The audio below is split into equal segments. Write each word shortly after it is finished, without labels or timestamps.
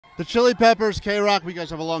The Chili Peppers, KROQ, we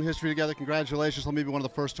guys have a long history together. Congratulations. Let me be one of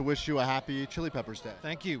the first to wish you a happy Chili Peppers Day.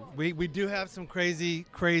 Thank you. We do have some crazy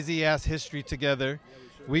ass history together.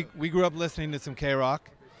 We grew up listening to some KROQ.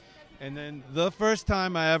 And then the first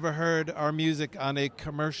time I ever heard our music on a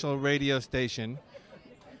commercial radio station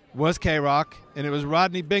was KROQ, and it was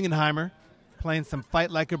Rodney Bingenheimer playing some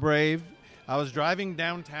Fight Like a Brave. I was driving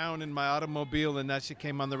downtown in my automobile, and that shit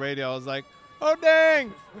came on the radio. I was like, oh,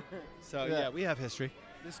 dang. So, yeah, we have history.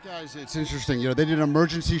 This guy's, it's interesting. You know, they did an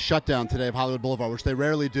emergency shutdown today of Hollywood Boulevard, which they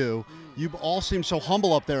rarely do. You all seem so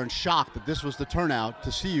humble up there and shocked that this was the turnout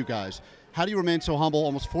to see you guys. How do you remain so humble?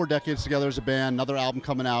 Almost 4 decades together as a band, another album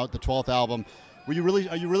coming out, the 12th album. Are you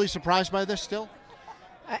really surprised by this still?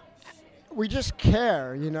 We just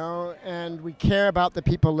care, you know, and we care about the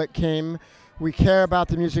people that came. We care about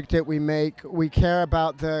the music that we make. We care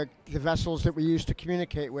about the vessels that we use to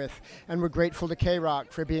communicate with, and we're grateful to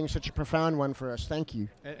KROQ for being such a profound one for us. Thank you.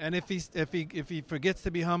 And if he forgets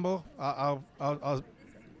to be humble, I'll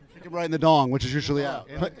kick him right in the dong, which is usually out.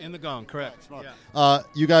 In the gong, correct.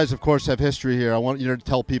 You guys, of course, have history here. I want you to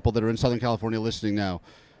tell people that are in Southern California listening now,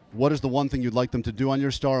 what is the one thing you'd like them to do on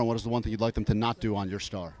your star, and what is the one thing you'd like them to not do on your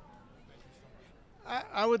star?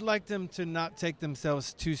 I would like them to not take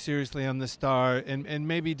themselves too seriously on the star, and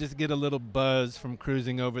maybe just get a little buzz from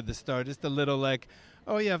cruising over the star. Just a little like,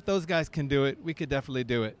 oh yeah, if those guys can do it, we could definitely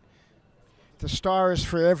do it. The star is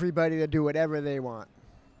for everybody to do whatever they want.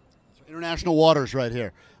 International waters right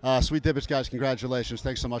here. Sweet Divots, guys, congratulations.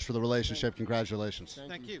 Thanks so much for the relationship. Congratulations.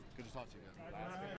 Thank you. Good to talk to you guys.